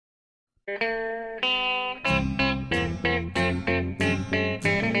Hello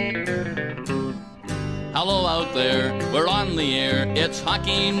out there, we're on the air, it's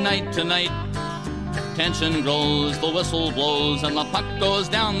hockey night tonight. Tension grows, the whistle blows, and the puck goes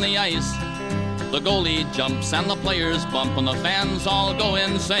down the ice. The goalie jumps and the players bump and the fans all go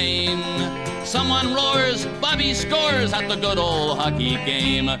insane. Someone roars, Bobby scores at the good old hockey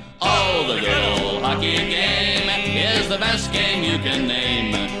game. Oh, the good old hockey game is the best game you can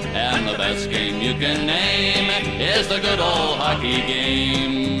name. And the best game you can name is the good old hockey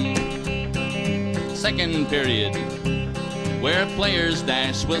game. Second period, where players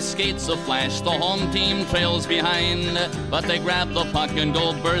dash with skates aflash, the home team trails behind, but they grab the puck and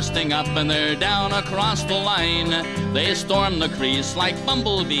go bursting up and they're down across the line. They storm the crease like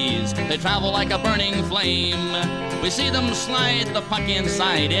bumblebees, they travel like a burning flame. We see them slide the puck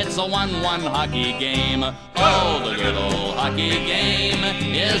inside, it's a 1-1 hockey game. Oh, the good old hockey game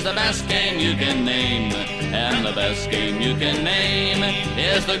is the best game you can name. And the best game you can name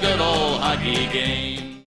is the good old hockey game.